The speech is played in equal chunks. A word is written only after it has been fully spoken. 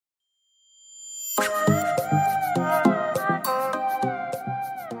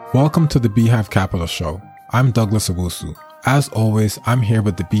Welcome to the Beehive Capital Show. I'm Douglas Owusu. As always, I'm here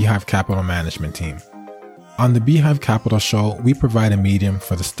with the Beehive Capital Management team. On the Beehive Capital Show, we provide a medium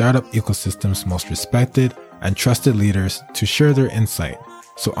for the startup ecosystem's most respected and trusted leaders to share their insight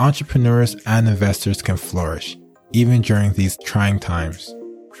so entrepreneurs and investors can flourish, even during these trying times.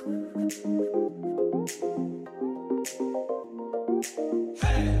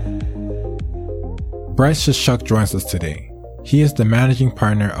 Brice Scheschuk joins us today. He is the managing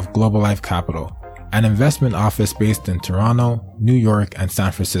partner of Global Life Capital, an investment office based in Toronto, New York, and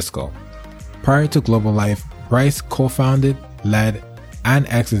San Francisco. Prior to Global Life, Brice co-founded, led, and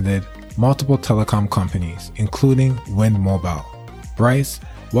exited multiple telecom companies, including Wind Mobile. Brice,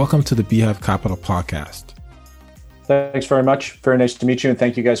 welcome to the Beehive Capital podcast. Thanks very much. Very nice to meet you, and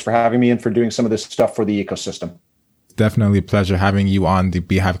thank you guys for having me and for doing some of this stuff for the ecosystem. Definitely a pleasure having you on the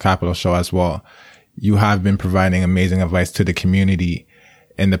Beehive Capital show as well. You have been providing amazing advice to the community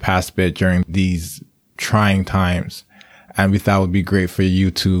in the past bit during these trying times. And we thought it would be great for you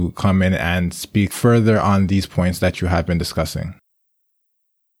to come in and speak further on these points that you have been discussing.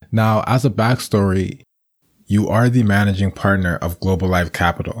 Now, as a backstory, you are the managing partner of Global Life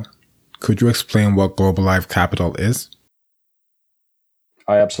Capital. Could you explain what Global Life Capital is?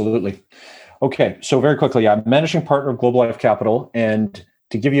 Absolutely. Okay, so very quickly, I'm managing partner of Global Life Capital, and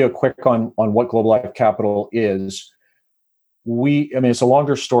to give you a quick on what Global Life Capital is, it's a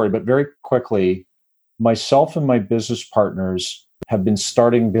longer story, but very quickly, myself and my business partners have been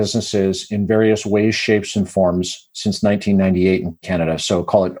starting businesses in various ways, shapes, and forms since 1998 in Canada, so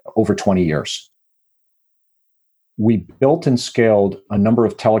call it over 20 years. We built and scaled a number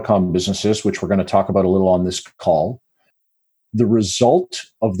of telecom businesses, which we're going to talk about a little on this call. The result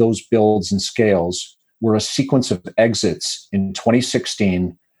of those builds and scales were a sequence of exits in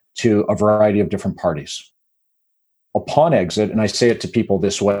 2016 to a variety of different parties. Upon exit, and I say it to people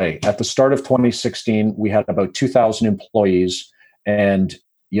this way, at the start of 2016, we had about 2,000 employees, and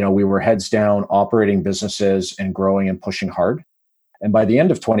we were heads down operating businesses and growing and pushing hard. And by the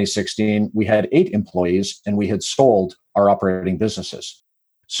end of 2016, we had 8 employees, and we had sold our operating businesses.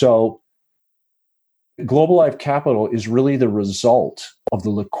 So Global Life Capital is really the result of the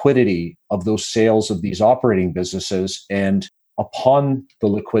liquidity of those sales of these operating businesses. And upon the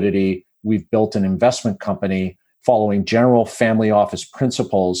liquidity, we've built an investment company following general family office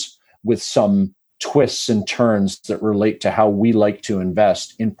principles with some twists and turns that relate to how we like to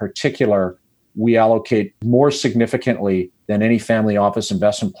invest. In particular, we allocate more significantly than any family office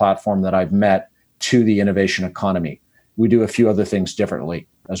investment platform that I've met to the innovation economy. We do a few other things differently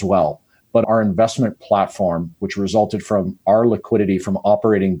as well. But our investment platform, which resulted from our liquidity from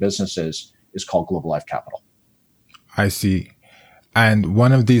operating businesses, is called Global Life Capital. I see. And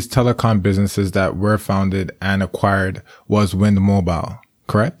one of these telecom businesses that were founded and acquired was Wind Mobile,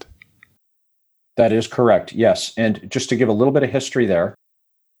 correct? That is correct, yes. And just to give a little bit of history there.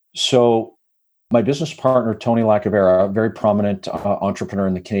 So my business partner, Tony Lacavera, a very prominent entrepreneur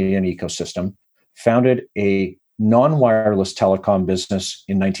in the Canadian ecosystem, founded a non-wireless telecom business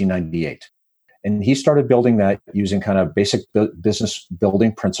in 1998. And he started building that using kind of basic business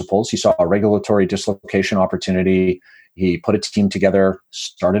building principles. He saw a regulatory dislocation opportunity. He put a team together,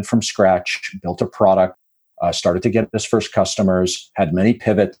 started from scratch, built a product, started to get his first customers, had many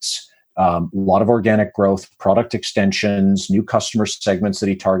pivots, a lot of organic growth, product extensions, new customer segments that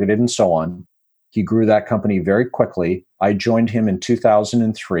he targeted, and so on. He grew that company very quickly. I joined him in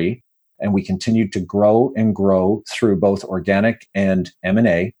 2003. And we continued to grow and grow through both organic and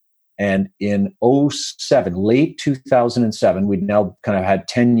M&A. And in late 2007, we'd now kind of had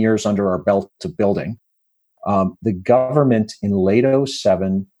 10 years under our belt of building. The government in late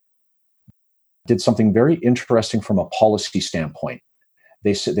 2007 did something very interesting from a policy standpoint.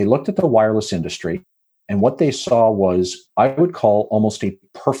 They looked at the wireless industry, and what they saw was, I would call almost a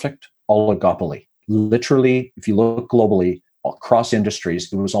perfect oligopoly. Literally, if you look globally, across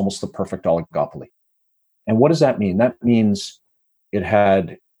industries, it was almost the perfect oligopoly. And what does that mean? That means it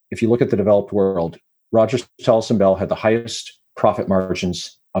had, if you look at the developed world, Rogers, Telus, and Bell had the highest profit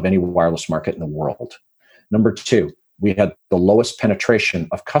margins of any wireless market in the world. Number 2, we had the lowest penetration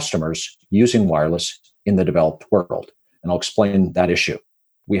of customers using wireless in the developed world. And I'll explain that issue.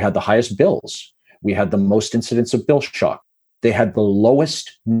 We had the highest bills. We had the most incidents of bill shock. They had the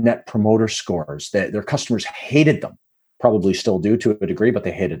lowest net promoter scores. Their customers hated them. Probably still do to a degree, but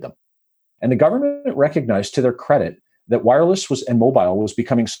they hated them. And the government recognized, to their credit, that wireless and mobile was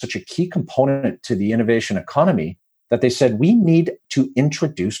becoming such a key component to the innovation economy that they said, we need to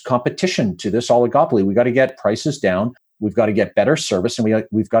introduce competition to this oligopoly. We got to get prices down. We've got to get better service, and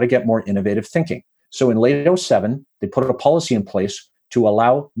we've got to get more innovative thinking. So in late 2007, they put a policy in place to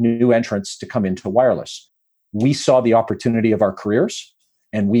allow new entrants to come into wireless. We saw the opportunity of our careers,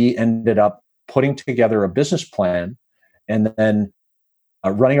 and we ended up putting together a business plan and then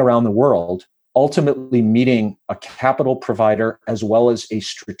running around the world, ultimately meeting a capital provider as well as a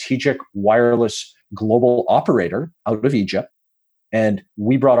strategic wireless global operator out of Egypt. And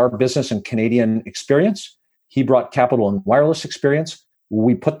we brought our business and Canadian experience. He brought capital and wireless experience.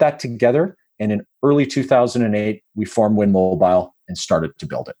 We put that together. And in early 2008, we formed Win Mobile and started to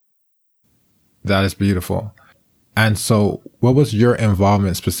build it. That is beautiful. And so what was your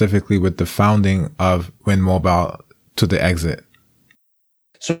involvement specifically with the founding of Win Mobile to the exit?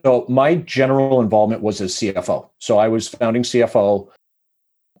 So my general involvement was as CFO. So I was founding CFO.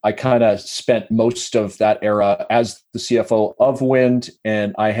 I kind of spent most of that era as the CFO of Wind,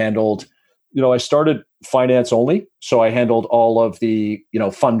 and I handled, I started finance only. So I handled all of the,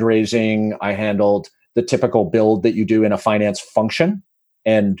 fundraising. I handled the typical build that you do in a finance function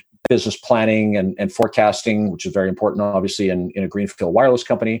and business planning and forecasting, which is very important, obviously, in a greenfield wireless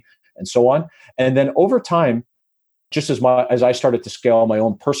company and so on. And then over time, just as I started to scale my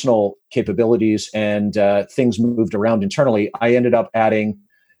own personal capabilities and things moved around internally, I ended up adding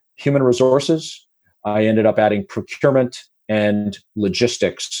human resources. I ended up adding procurement and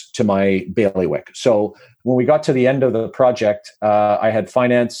logistics to my bailiwick. So when we got to the end of the project, I had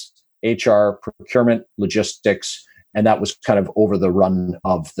finance, HR, procurement, logistics, and that was kind of over the run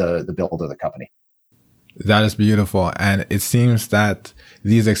of the build of the company. That is beautiful. And it seems that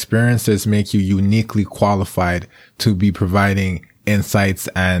these experiences make you uniquely qualified to be providing insights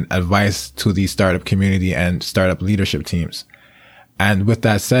and advice to the startup community and startup leadership teams. And with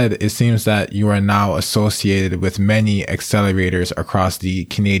that said, it seems that you are now associated with many accelerators across the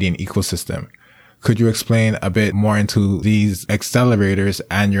Canadian ecosystem. Could you explain a bit more into these accelerators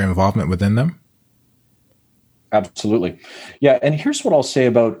and your involvement within them? Absolutely. Yeah. And here's what I'll say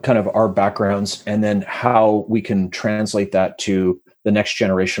about kind of our backgrounds and then how we can translate that to the next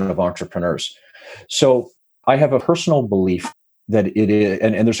generation of entrepreneurs. So I have a personal belief that it is,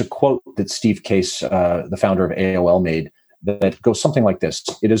 and there's a quote that Steve Case, the founder of AOL, made that goes something like this.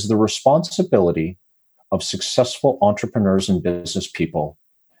 It is the responsibility of successful entrepreneurs and business people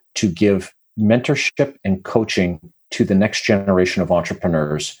to give mentorship and coaching to the next generation of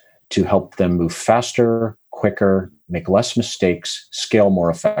entrepreneurs to help them move faster, quicker, make less mistakes, scale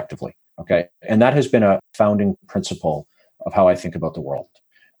more effectively. Okay. And that has been a founding principle of how I think about the world.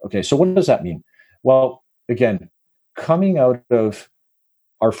 Okay. So what does that mean? Well, again, coming out of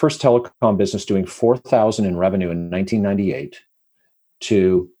our first telecom business doing 4,000 in revenue in 1998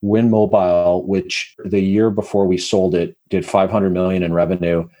 to Win Mobile, which the year before we sold it did 500 million in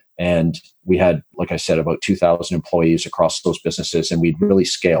revenue. And we had, like I said, about 2,000 employees across those businesses, and we'd really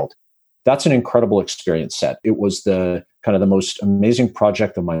scaled. That's an incredible experience set. It was the kind of the most amazing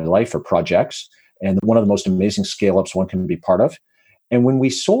project of my life, or projects, and one of the most amazing scale-ups one can be part of. And when we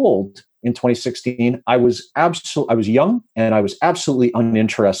sold in 2016, I was young, and I was absolutely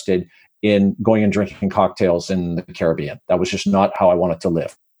uninterested in going and drinking cocktails in the Caribbean. That was just not how I wanted to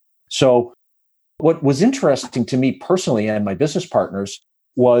live. So what was interesting to me personally and my business partners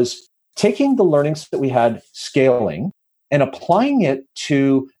was taking the learnings that we had scaling and applying it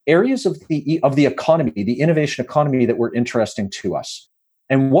to areas of the economy, the innovation economy that were interesting to us.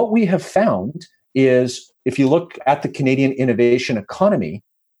 And what we have found is, if you look at the Canadian innovation economy,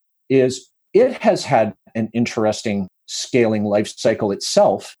 is it has had an interesting scaling life cycle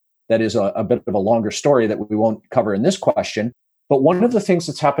itself. That is a bit of a longer story that we won't cover in this question. But one of the things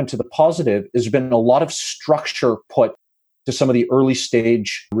that's happened to the positive has been a lot of structure put to some of the early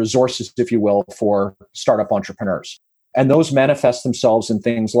stage resources, if you will, for startup entrepreneurs. And those manifest themselves in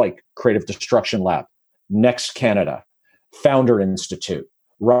things like Creative Destruction Lab, Next Canada, Founder Institute,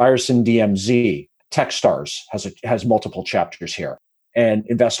 Ryerson DMZ, Techstars has multiple chapters here, and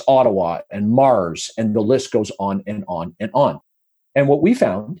Invest Ottawa and Mars, and the list goes on and on and on. And what we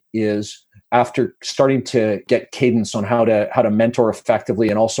found is, after starting to get cadence on how to mentor effectively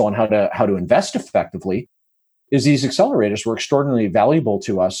and also on how to invest effectively, is these accelerators were extraordinarily valuable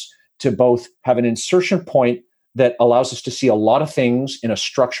to us to both have an insertion point that allows us to see a lot of things in a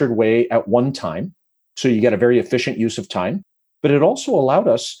structured way at one time. So you get a very efficient use of time, but it also allowed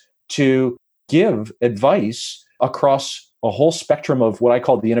us to give advice across a whole spectrum of what I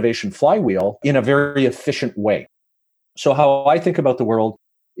call the innovation flywheel in a very efficient way. So how I think about the world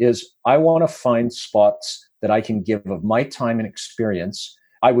is, I want to find spots that I can give of my time and experience.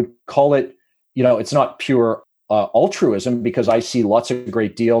 I would call it, it's not pure altruism, because I see lots of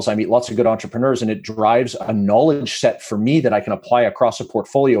great deals. I meet lots of good entrepreneurs, and it drives a knowledge set for me that I can apply across a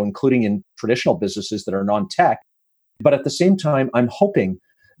portfolio, including in traditional businesses that are non-tech. But at the same time, I'm hoping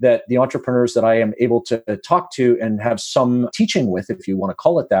that the entrepreneurs that I am able to talk to and have some teaching with, if you want to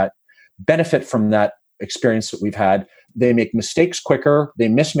call it that, benefit from that experience that we've had. They make mistakes quicker. They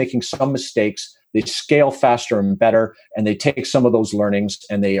miss making some mistakes. They scale faster and better. And they take some of those learnings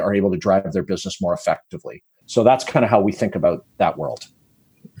and they are able to drive their business more effectively. So that's kind of how we think about that world.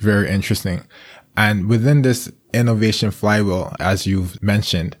 Very interesting. And within this innovation flywheel, as you've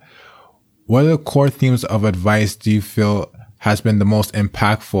mentioned, what are the core themes of advice do you feel has been the most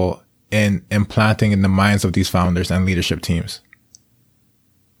impactful in implanting in the minds of these founders and leadership teams?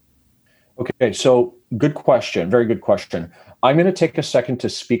 Okay, so good question. Very good question. I'm going to take a second to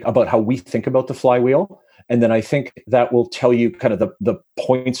speak about how we think about the flywheel. And then I think that will tell you kind of the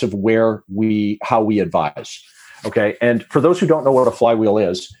points of how we advise. Okay. And for those who don't know what a flywheel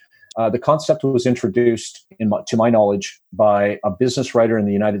is, the concept was introduced, to my knowledge, by a business writer in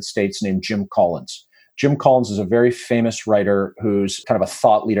the United States named Jim Collins. Jim Collins is a very famous writer who's kind of a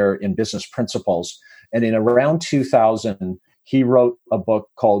thought leader in business principles. And in around 2000, he wrote a book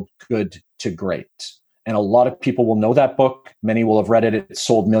called Good to Great. And a lot of people will know that book. Many will have read it. It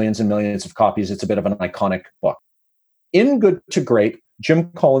sold millions and millions of copies. It's a bit of an iconic book. In Good to Great,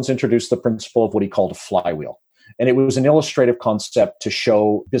 Jim Collins introduced the principle of what he called a flywheel. And it was an illustrative concept to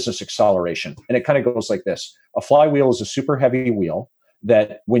show business acceleration. And it kind of goes like this. A flywheel is a super heavy wheel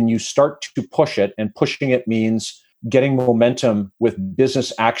that when you start to push it, and pushing it means getting momentum with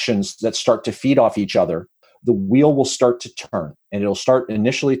business actions that start to feed off each other, the wheel will start to turn. And it'll start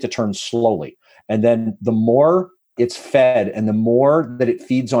initially to turn slowly. And then the more it's fed and the more that it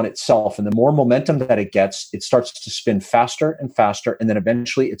feeds on itself and the more momentum that it gets, it starts to spin faster and faster. And then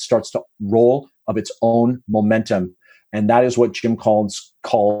eventually it starts to roll of its own momentum. And that is what Jim Collins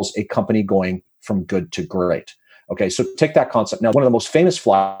calls a company going from good to great. Okay, so take that concept. Now, one of the most famous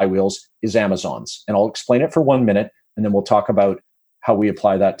flywheels is Amazon's. And I'll explain it for 1 minute, and then we'll talk about how we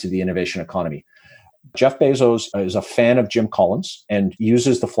apply that to the innovation economy. Jeff Bezos is a fan of Jim Collins and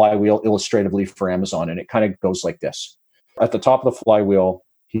uses the flywheel illustratively for Amazon. And it kind of goes like this. At the top of the flywheel,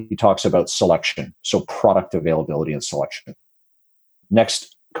 he talks about selection. So product availability and selection.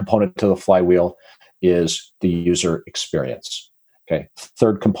 Next component to the flywheel is the user experience. Okay.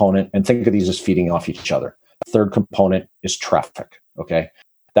 Third component, and think of these as feeding off each other. Third component is traffic. Okay.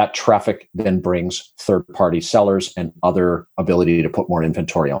 That traffic then brings third-party sellers and other ability to put more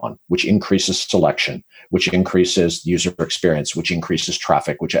inventory on, which increases selection, which increases user experience, which increases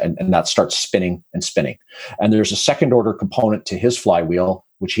traffic, and that starts spinning and spinning. And there's a second order component to his flywheel,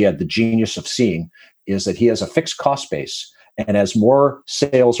 which he had the genius of seeing, is that he has a fixed cost base. And as more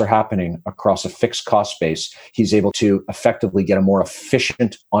sales are happening across a fixed cost base, he's able to effectively get a more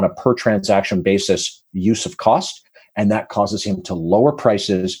efficient on a per transaction basis use of cost. And that causes him to lower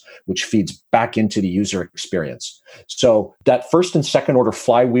prices, which feeds back into the user experience. So that first and second order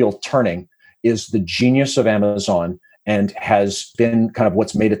flywheel turning is the genius of Amazon and has been kind of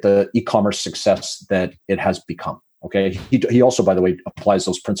what's made it the e-commerce success that it has become. Okay. He also, by the way, applies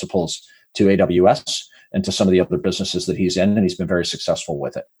those principles to AWS and to some of the other businesses that he's in, and he's been very successful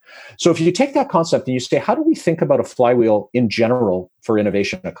with it. So if you take that concept and you say, how do we think about a flywheel in general for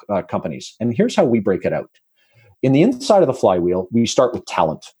innovation companies? And here's how we break it out. In the inside of the flywheel, we start with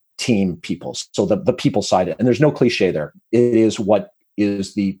talent, team, people. So the people side, and there's no cliche there. It is what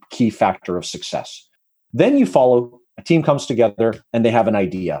is the key factor of success. Then you follow, a team comes together and they have an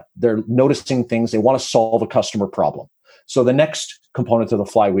idea. They're noticing things. They want to solve a customer problem. So the next component of the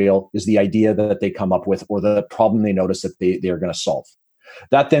flywheel is the idea that they come up with or the problem they notice that they are going to solve.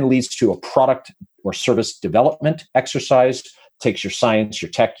 That then leads to a product or service development exercise. Takes your science, your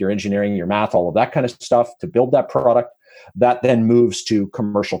tech, your engineering, your math, all of that kind of stuff to build that product. That then moves to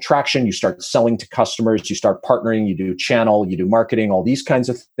commercial traction. You start selling to customers, you start partnering, you do channel, you do marketing, all these kinds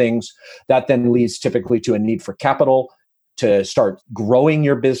of things. That then leads typically to a need for capital to start growing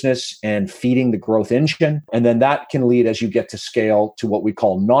your business and feeding the growth engine. And then that can lead, as you get to scale, to what we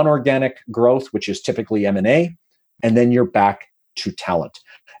call non-organic growth, which is typically M&A. And then you're back to talent.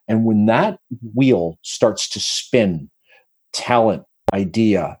 And when that wheel starts to spin, talent,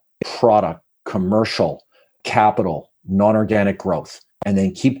 idea, product, commercial, capital, non-organic growth, and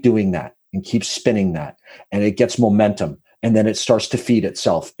then keep doing that and keep spinning that. And it gets momentum. And then it starts to feed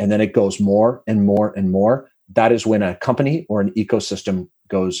itself. And then it goes more and more and more. That is when a company or an ecosystem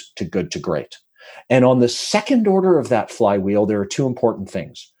goes to good to great. And on the second order of that flywheel, there are two important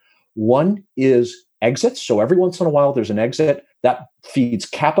things. One is exits. So every once in a while, there's an exit that feeds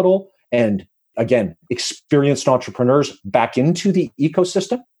capital and, again, experienced entrepreneurs back into the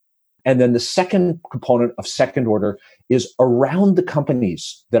ecosystem. And then the second component of second order is around the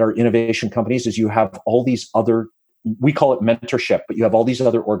companies that are innovation companies, is you have all these other we call it mentorship, but you have all these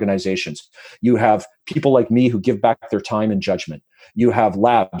other organizations. You have people like me who give back their time and judgment. You have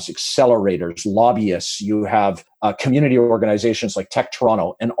labs, accelerators, lobbyists. You have community organizations like Tech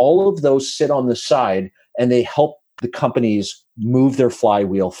Toronto, and all of those sit on the side and they help the companies move their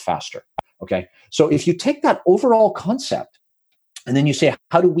flywheel faster. Okay. So if you take that overall concept and then you say,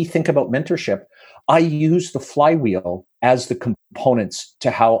 how do we think about mentorship? I use the flywheel as the components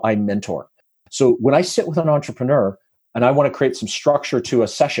to how I mentor. So when I sit with an entrepreneur and I want to create some structure to a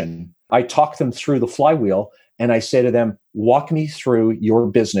session, I talk them through the flywheel and I say to them, walk me through your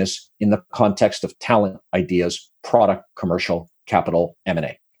business in the context of talent, ideas, product, commercial, capital,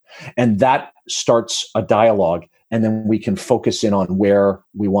 M&A. And that starts a dialogue. And then we can focus in on where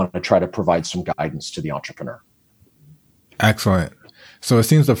we want to try to provide some guidance to the entrepreneur. Excellent. So it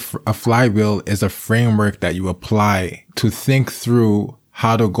seems a flywheel is a framework that you apply to think through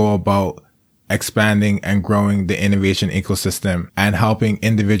how to go about expanding and growing the innovation ecosystem and helping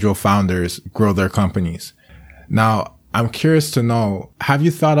individual founders grow their companies. Now, I'm curious to know, have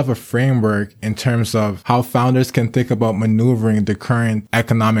you thought of a framework in terms of how founders can think about maneuvering the current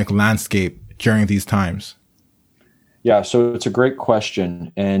economic landscape during these times? Yeah, so it's a great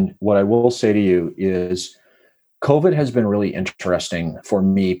question. And what I will say to you is COVID has been really interesting for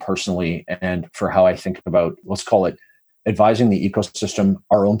me personally and for how I think about, let's call it, advising the ecosystem,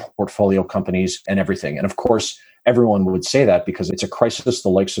 our own portfolio companies, and everything. And of course, everyone would say that because it's a crisis the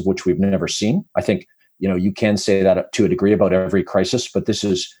likes of which we've never seen. I think, you can say that to a degree about every crisis, but this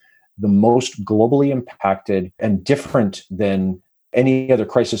is the most globally impacted and different than any other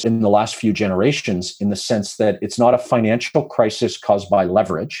crisis in the last few generations, in the sense that it's not a financial crisis caused by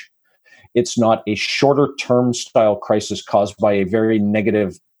leverage. It's not a shorter term style crisis caused by a very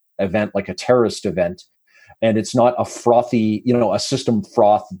negative event like a terrorist event. And it's not a frothy, a system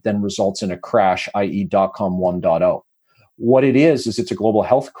froth that then results in a crash, i.e. .com 1.0. What it is it's a global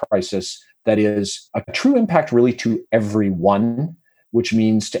health crisis that is a true impact really to everyone, which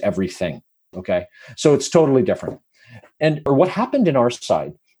means to everything. Okay. So it's totally different. And what happened in our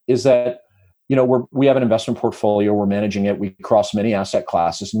side is that, we have an investment portfolio, we're managing it, we cross many asset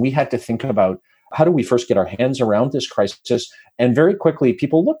classes, and we had to think about how do we first get our hands around this crisis? And very quickly,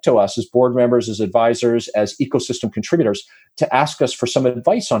 people look to us as board members, as advisors, as ecosystem contributors to ask us for some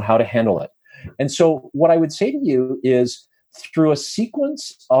advice on how to handle it. And so what I would say to you is, through a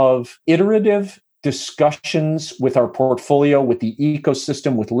sequence of iterative discussions with our portfolio, with the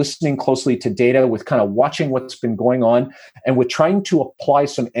ecosystem, with listening closely to data, with kind of watching what's been going on, and with trying to apply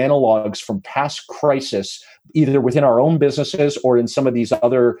some analogs from past crisis, either within our own businesses or in some of these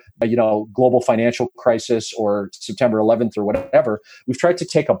other, global financial crisis or September 11th or whatever, we've tried to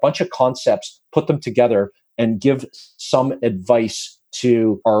take a bunch of concepts, put them together, and give some advice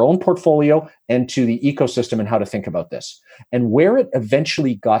to our own portfolio and to the ecosystem and how to think about this. And where it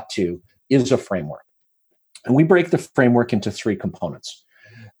eventually got to is a framework. And we break the framework into 3 components.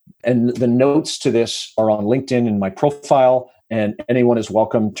 And the notes to this are on LinkedIn in my profile, and anyone is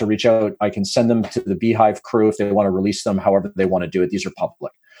welcome to reach out. I can send them to the Beehive crew if they want to release them, however they want to do it. These are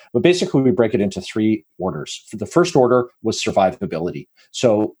public. But basically, we break it into 3 orders. The first order was survivability.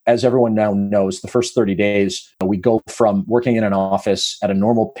 So as everyone now knows, the first 30 days, we go from working in an office at a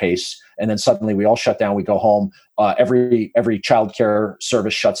normal pace, and then suddenly we all shut down, we go home. Every childcare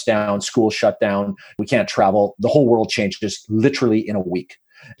service shuts down, school shut down, we can't travel. The whole world changes literally in a week.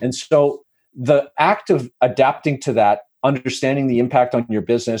 And so the act of adapting to that, understanding the impact on your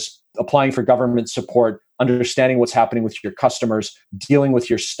business, applying for government support, understanding what's happening with your customers, dealing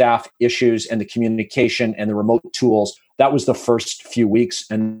with your staff issues and the communication and the remote tools, that was the first few weeks.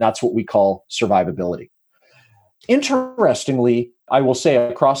 And that's what we call survivability. Interestingly, I will say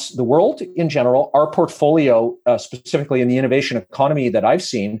across the world in general, our portfolio, specifically in the innovation economy that I've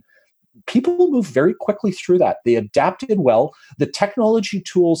seen, people move very quickly through that. They adapted well. The technology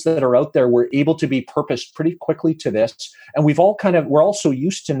tools that are out there were able to be purposed pretty quickly to this. And we're all so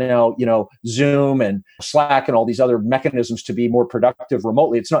used to now, Zoom and Slack and all these other mechanisms to be more productive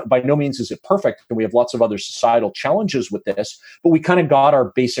remotely. It's not, by no means is it perfect. And we have lots of other societal challenges with this, but we kind of got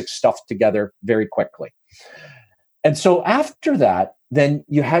our basic stuff together very quickly. And so after that, then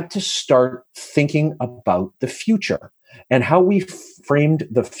you had to start thinking about the future. And how we framed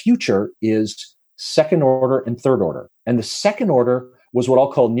the future is second order and third order. And the second order was what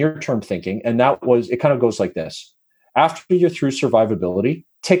I'll call near-term thinking. And it kind of goes like this. After you're through survivability,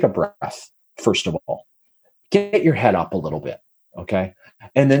 take a breath, first of all. Get your head up a little bit, okay?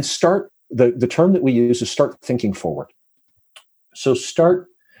 And then start, the term that we use is start thinking forward. So start,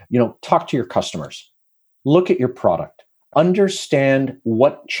 talk to your customers. Look at your product. understand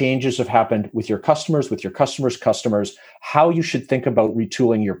what changes have happened with your customers, customers, how you should think about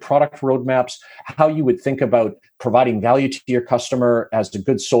retooling your product roadmaps, how you would think about providing value to your customer as a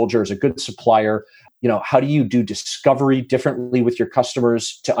good soldier, as a good supplier. How do you do discovery differently with your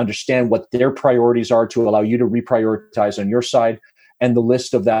customers to understand what their priorities are to allow you to reprioritize on your side? And the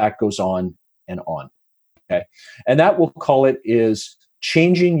list of that goes on and on. Okay. And that, we'll call it, is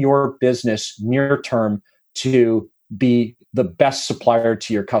changing your business near term to be the best supplier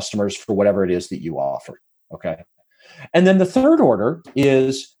to your customers for whatever it is that you offer. Okay. And then the third order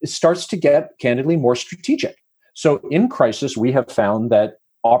is it starts to get candidly more strategic. So in crisis, we have found that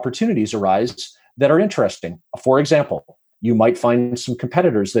opportunities arise that are interesting. For example, you might find some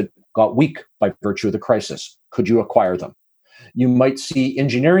competitors that got weak by virtue of the crisis. Could you acquire them? You might see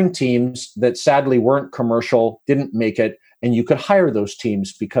engineering teams that sadly weren't commercial, didn't make it, and you could hire those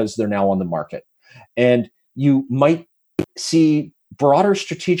teams because they're now on the market. And you might see broader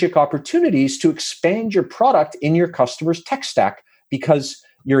strategic opportunities to expand your product in your customer's tech stack because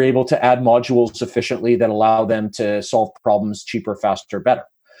you're able to add modules efficiently that allow them to solve problems cheaper, faster, better.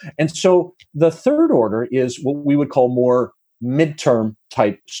 And so the third order is what we would call more midterm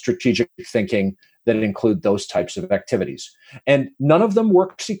type strategic thinking that include those types of activities. And none of them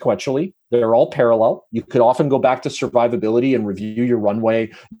work sequentially. They're all parallel. You could often go back to survivability and review your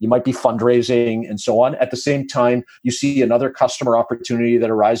runway. You might be fundraising and so on. At the same time, you see another customer opportunity that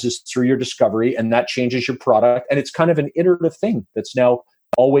arises through your discovery, and that changes your product. And it's kind of an iterative thing that's now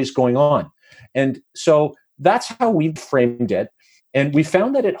always going on. And so that's how we've framed it. And we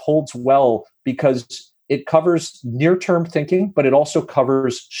found that it holds well because it covers near-term thinking, but it also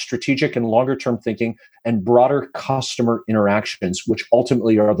covers strategic and longer-term thinking and broader customer interactions, which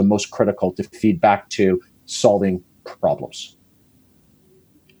ultimately are the most critical to feed back to solving problems.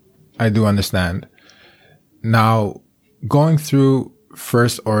 I do understand. Now, going through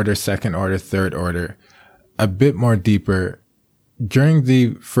first order, second order, third order, a bit more deeper, during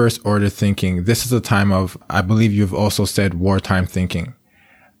the first order thinking, this is a time of, I believe you've also said, wartime thinking.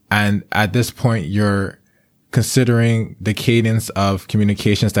 And at this point, you're considering the cadence of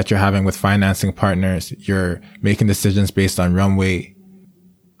communications that you're having with financing partners. You're making decisions based on runway.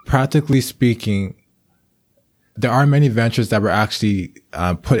 Practically speaking, there are many ventures that were actually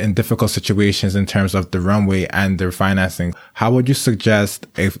put in difficult situations in terms of the runway and their financing. How would you suggest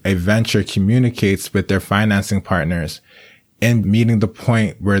a venture communicates with their financing partners in meeting the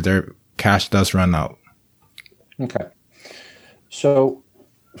point where their cash does run out? Okay. So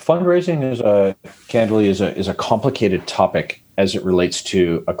fundraising is a complicated topic as it relates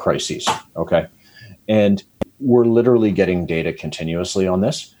to a crisis. Okay. And we're literally getting data continuously on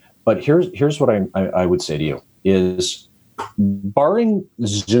this. But here's what I would say to you is, barring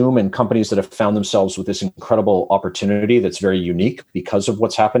Zoom and companies that have found themselves with this incredible opportunity that's very unique because of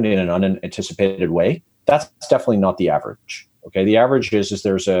what's happened in an unanticipated way, that's definitely not the average. Okay. The average is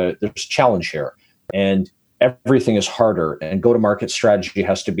there's challenge here, and everything is harder, and go-to-market strategy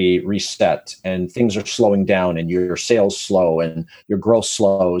has to be reset, and things are slowing down, and your sales slow, and your growth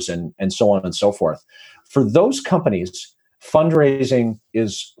slows, and so on and so forth. For those companies, fundraising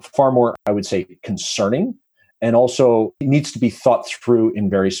is far more, I would say, concerning, and also it needs to be thought through in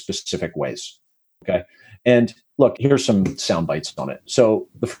very specific ways. Okay. And look, here's some sound bites on it. So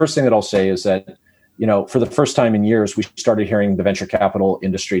the first thing that I'll say is that, for the first time in years, we started hearing the venture capital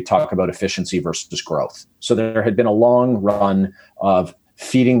industry talk about efficiency versus growth. So there had been a long run of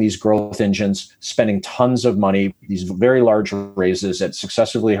feeding these growth engines, spending tons of money, these very large raises at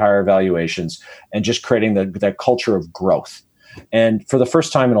successively higher valuations, and just creating that culture of growth. And for the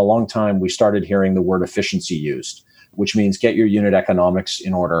first time in a long time, we started hearing the word efficiency used, which means get your unit economics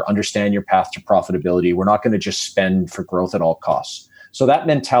in order, understand your path to profitability. We're not going to just spend for growth at all costs. So that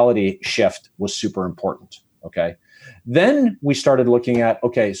mentality shift was super important. Okay. Then we started looking at,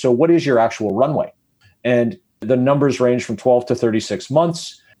 okay, so what is your actual runway? And the numbers range from 12 to 36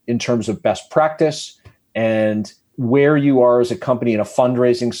 months in terms of best practice, and where you are as a company in a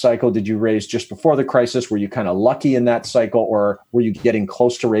fundraising cycle. Did you raise just before the crisis? Were you kind of lucky in that cycle, or were you getting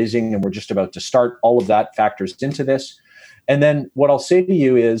close to raising and we're just about to start? All of that factors into this. And then what I'll say to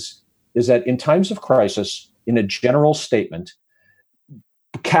you is that in times of crisis, in a general statement,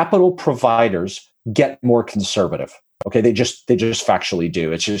 capital providers get more conservative. Okay, they just factually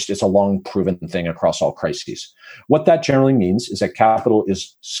do. It's a long proven thing across all crises. What that generally means is that capital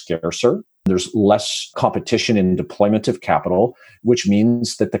is scarcer. There's less competition in deployment of capital, which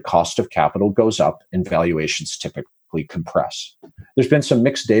means that the cost of capital goes up and valuations typically dramatically compress. There's been some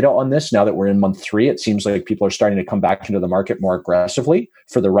mixed data on this. Now that we're in month 3, it seems like people are starting to come back into the market more aggressively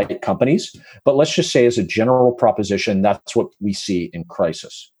for the right companies. But let's just say as a general proposition, that's what we see in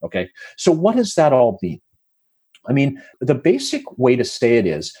crisis. Okay. So what does that all mean? I mean, the basic way to say it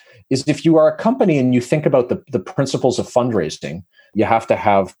is if you are a company and you think about the principles of fundraising, you have to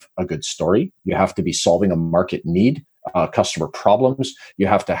have a good story. You have to be solving a market need, customer problems. You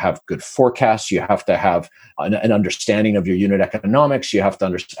have to have good forecasts. You have to have an understanding of your unit economics. You have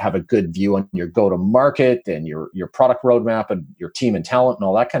to have a good view on your go-to-market and your product roadmap and your team and talent and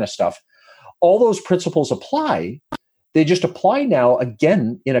all that kind of stuff. All those principles apply. They just apply now,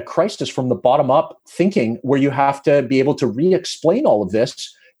 again, in a crisis from the bottom up thinking, where you have to be able to re-explain all of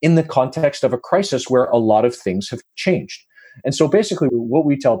this in the context of a crisis where a lot of things have changed. And so basically what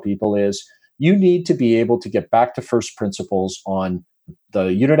we tell people is you need to be able to get back to first principles on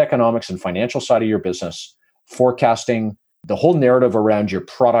the unit economics and financial side of your business, forecasting, the whole narrative around your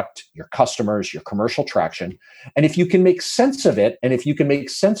product, your customers, your commercial traction. And if you can make sense of it, and if you can make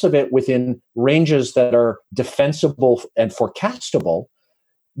sense of it within ranges that are defensible and forecastable,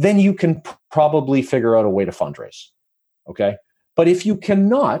 then you can probably figure out a way to fundraise. Okay. But if you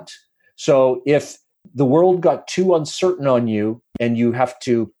cannot, so if the world got too uncertain on you and you have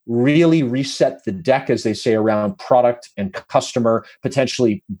to really reset the deck, as they say, around product and customer,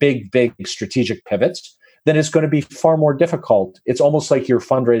 potentially big strategic pivots, then it's going to be far more difficult. It's almost like you're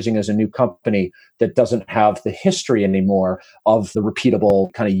fundraising as a new company that doesn't have the history anymore of the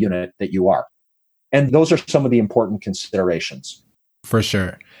repeatable kind of unit that you are. And those are some of the important considerations. For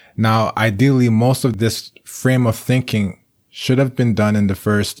sure. Now, ideally, most of this frame of thinking should have been done in the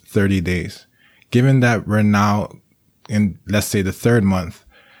first 30 days. Given that we're now in, let's say, the 3rd month,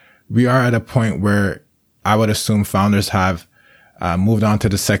 we are at a point where I would assume founders have moved on to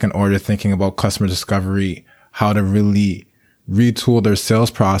the second order, thinking about customer discovery, how to really retool their sales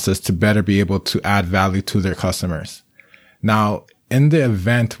process to better be able to add value to their customers. Now, in the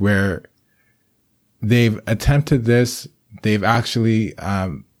event where they've attempted this, they've actually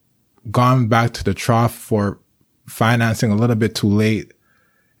gone back to the trough for financing a little bit too late,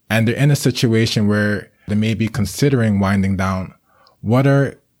 and they're in a situation where they may be considering winding down, what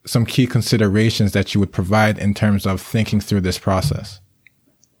are some key considerations that you would provide in terms of thinking through this process?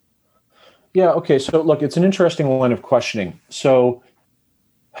 Yeah, okay. So look, it's an interesting line of questioning. So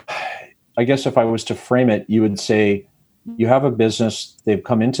I guess if I was to frame it, you would say you have a business, they've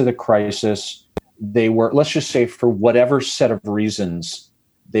come into the crisis, they were, let's just say for whatever set of reasons,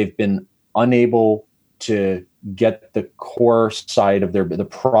 they've been unable to get the core side of the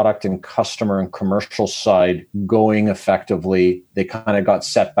product and customer and commercial side going effectively. They kind of got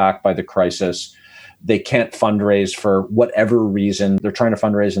set back by the crisis. They can't fundraise for whatever reason. They're trying to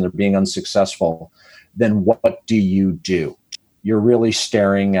fundraise and they're being unsuccessful. Then what do? You're really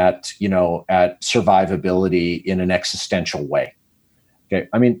staring at survivability in an existential way. Okay.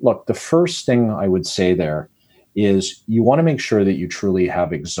 I mean, look, the first thing I would say there is you want to make sure that you truly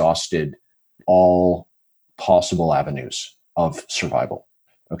have exhausted all possible avenues of survival.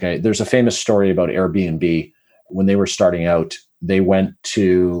 Okay. There's a famous story about Airbnb. When they were starting out, they went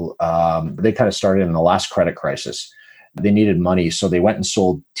to, they kind of started in the last credit crisis. They needed money. So they went and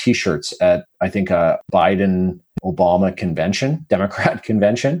sold t-shirts at, I think, a Biden-Obama convention, Democrat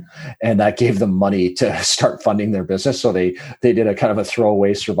convention. And that gave them money to start funding their business. So they did a kind of a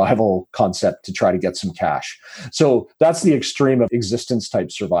throwaway survival concept to try to get some cash. So that's the extreme of existence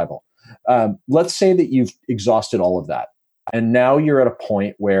type survival. Let's say that you've exhausted all of that. And now you're at a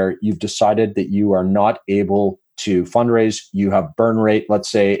point where you've decided that you are not able to fundraise. You have burn rate, let's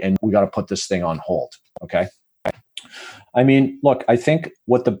say, and we got to put this thing on hold. Okay. I mean, look, I think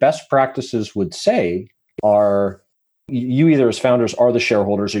what the best practices would say are you either as founders are the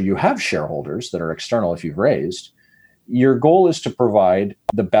shareholders or you have shareholders that are external if you've raised. Your goal is to provide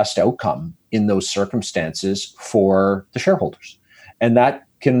the best outcome in those circumstances for the shareholders. And that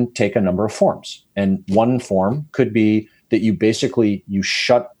can take a number of forms. And one form could be that you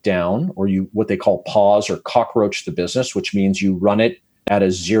shut down or you what they call pause or cockroach the business, which means you run it at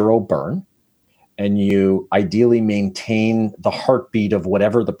a zero burn and you ideally maintain the heartbeat of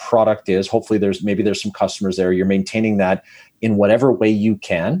whatever the product is. Hopefully there's some customers there. You're maintaining that in whatever way you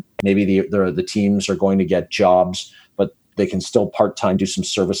can. Maybe the teams are going to get jobs, but they can still part-time do some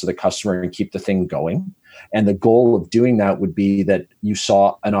service to the customer and keep the thing going. And the goal of doing that would be that you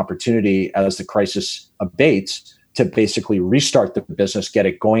saw an opportunity as the crisis abates to basically restart the business, get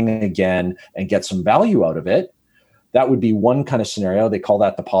it going again, and get some value out of it. That would be one kind of scenario. They call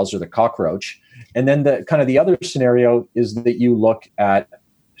that the pause or the cockroach. And then the other scenario is that you look at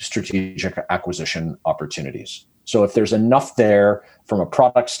strategic acquisition opportunities. So if there's enough there from a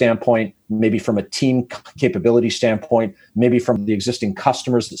product standpoint, maybe from a team capability standpoint, maybe from the existing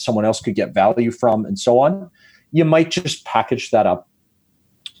customers that someone else could get value from, and so on, you might just package that up,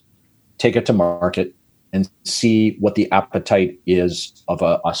 take it to market, and see what the appetite is of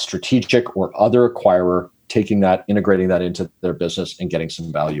a strategic or other acquirer taking that, integrating that into their business and getting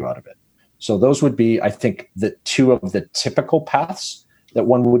some value out of it. So those would be, I think, the two of the typical paths that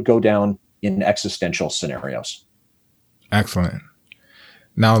one would go down in existential scenarios. Excellent.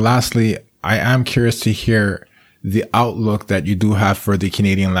 Now, lastly, I am curious to hear the outlook that you do have for the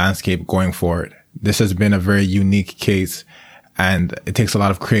Canadian landscape going forward. This has been a very unique case, and it takes a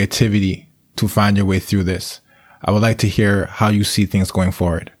lot of creativity to find your way through this. I would like to hear how you see things going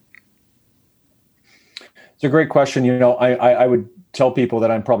forward. It's a great question. I would tell people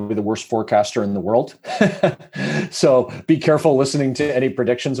that I'm probably the worst forecaster in the world. So be careful listening to any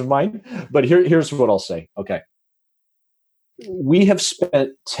predictions of mine. But here's what I'll say. Okay. We have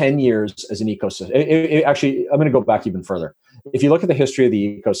spent 10 years as an ecosystem. Actually, I'm going to go back even further. If you look at the history of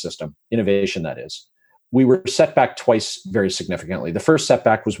the ecosystem, innovation that is, we were set back twice very significantly. The first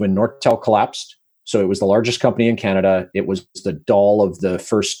setback was when Nortel collapsed. So it was the largest company in Canada. It was the doll of the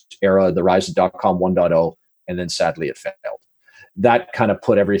first era, the rise of .com 1.0, and then sadly it failed. That kind of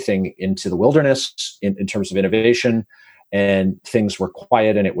put everything into the wilderness in terms of innovation, and things were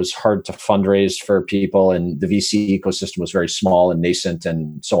quiet, and it was hard to fundraise for people, and the VC ecosystem was very small and nascent,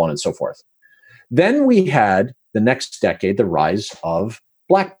 and so on and so forth. Then we had the next decade, the rise of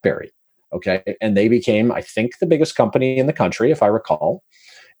BlackBerry. Okay. And they became, I think, the biggest company in the country, if I recall.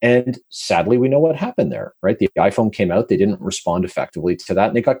 And sadly, we know what happened there, right? The iPhone came out, they didn't respond effectively to that,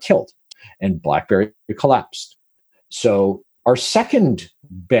 and they got killed, and BlackBerry collapsed. So our second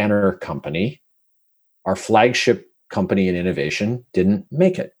banner company, our flagship company in innovation, didn't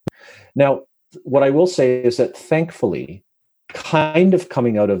make it. Now, what I will say is that thankfully, kind of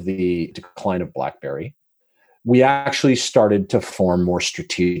coming out of the decline of BlackBerry, we actually started to form more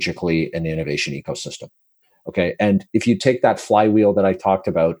strategically an innovation ecosystem. Okay. And if you take that flywheel that I talked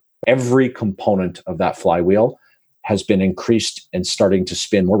about, every component of that flywheel has been increased and starting to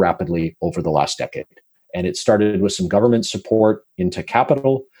spin more rapidly over the last decade. And it started with some government support into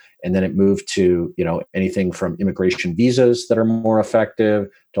capital. And then it moved to, anything from immigration visas that are more effective,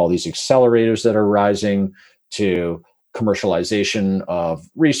 to all these accelerators that are rising, to commercialization of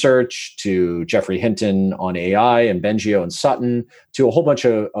research, to Jeffrey Hinton on AI and Bengio and Sutton, to a whole bunch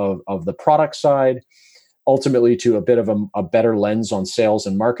of the product side, ultimately to a bit of a better lens on sales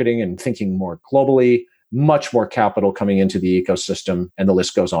and marketing and thinking more globally, much more capital coming into the ecosystem, and the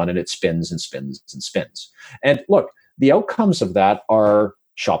list goes on, and it spins and spins and spins. And look, the outcomes of that are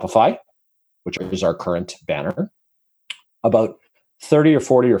Shopify, which is our current banner, about 30 or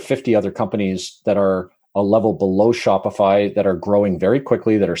 40 or 50 other companies that are a level below Shopify that are growing very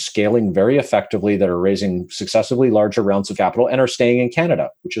quickly, that are scaling very effectively, that are raising successively larger rounds of capital and are staying in Canada,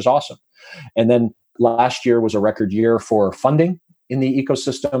 which is awesome. And then last year was a record year for funding in the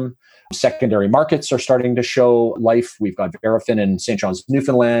ecosystem. Secondary markets are starting to show life. We've got Verafin in St. John's,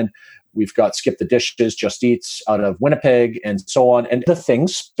 Newfoundland. We've got Skip the Dishes, Just Eats out of Winnipeg, and so on. And the thing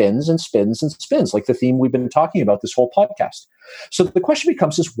spins and spins and spins, like the theme we've been talking about this whole podcast. So the question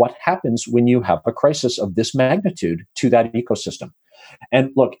becomes is what happens when you have a crisis of this magnitude to that ecosystem?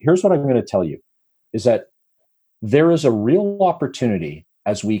 And look, here's what I'm going to tell you, is that there is a real opportunity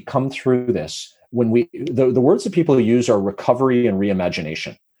as we come through this, when the words that people use are recovery and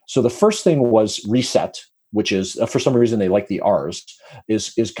reimagination. So the first thing was reset, which is, for some reason they like the R's,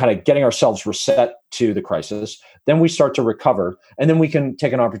 is kind of getting ourselves reset to the crisis. Then we start to recover, and then we can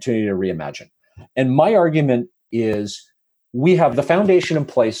take an opportunity to reimagine. And my argument is we have the foundation in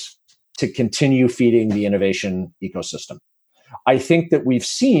place to continue feeding the innovation ecosystem. I think that we've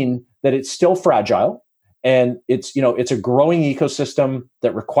seen that it's still fragile, and it's a growing ecosystem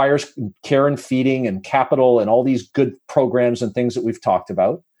that requires care and feeding and capital and all these good programs and things that we've talked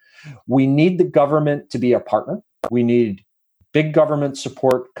about. We need the government to be a partner. We need big government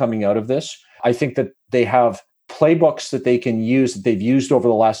support coming out of this. I think that they have playbooks that they can use, that they've used over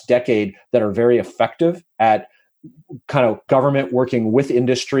the last decade, that are very effective at kind of government working with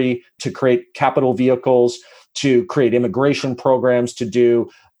industry to create capital vehicles, to create immigration programs, to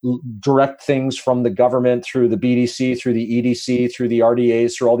do direct things from the government through the BDC, through the EDC, through the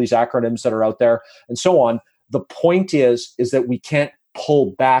RDAs, through all these acronyms that are out there, and so on. The point is that we can't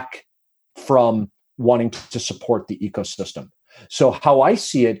pull back from wanting to support the ecosystem. So how I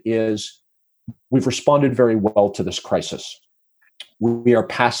see it is we've responded very well to this crisis. We are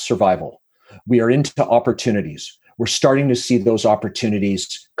past survival. We are into opportunities. We're starting to see those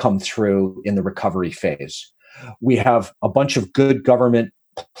opportunities come through in the recovery phase. We have a bunch of good government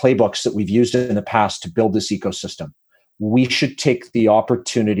playbooks that we've used in the past to build this ecosystem. We should take the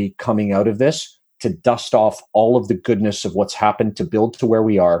opportunity coming out of this to dust off all of the goodness of what's happened to build to where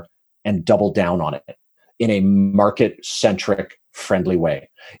we are and double down on it in a market-centric, friendly way.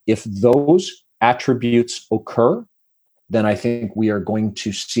 If those attributes occur, then I think we are going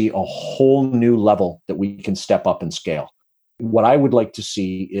to see a whole new level that we can step up and scale. What I would like to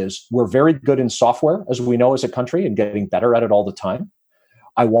see is we're very good in software, as we know as a country, and getting better at it all the time.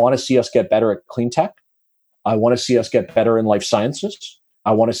 I want to see us get better at clean tech. I want to see us get better in life sciences.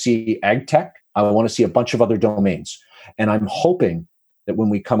 I want to see ag tech. I want to see a bunch of other domains. And I'm hoping that when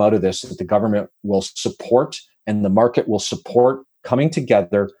we come out of this, that the government will support and the market will support coming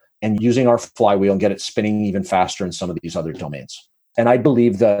together and using our flywheel and get it spinning even faster in some of these other domains. And I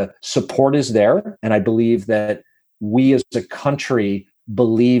believe the support is there. And I believe that we as a country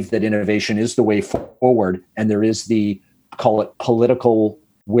believe that innovation is the way forward. And there is the, call it political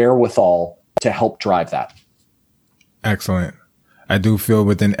wherewithal to help drive that. Excellent. I do feel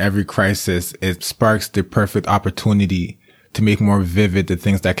within every crisis, it sparks the perfect opportunity to make more vivid the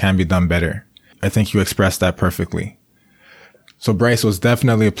things that can be done better. I think you expressed that perfectly. So Brice, it was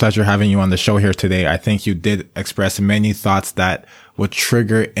definitely a pleasure having you on the show here today. I think you did express many thoughts that would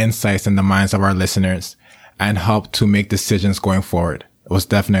trigger insights in the minds of our listeners and help to make decisions going forward. It was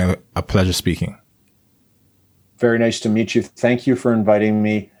definitely a pleasure speaking. Very nice to meet you. Thank you for inviting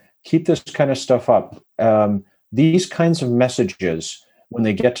me. Keep this kind of stuff up. These kinds of messages, when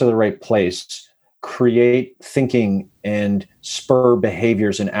they get to the right place, create thinking and spur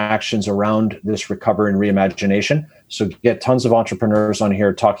behaviors and actions around this recovery and reimagination. So get tons of entrepreneurs on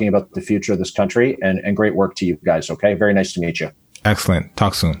here talking about the future of this country, and great work to you guys. Okay. Very nice to meet you. Excellent.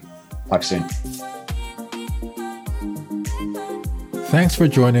 Talk soon. Talk soon. Thanks for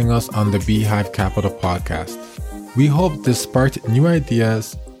joining us on the Beehive Capital podcast. We hope this sparked new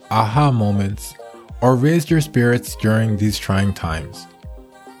ideas, aha moments, or raised your spirits during these trying times.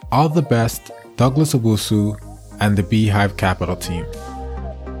 All the best, Douglas Owusu and the Beehive Capital team.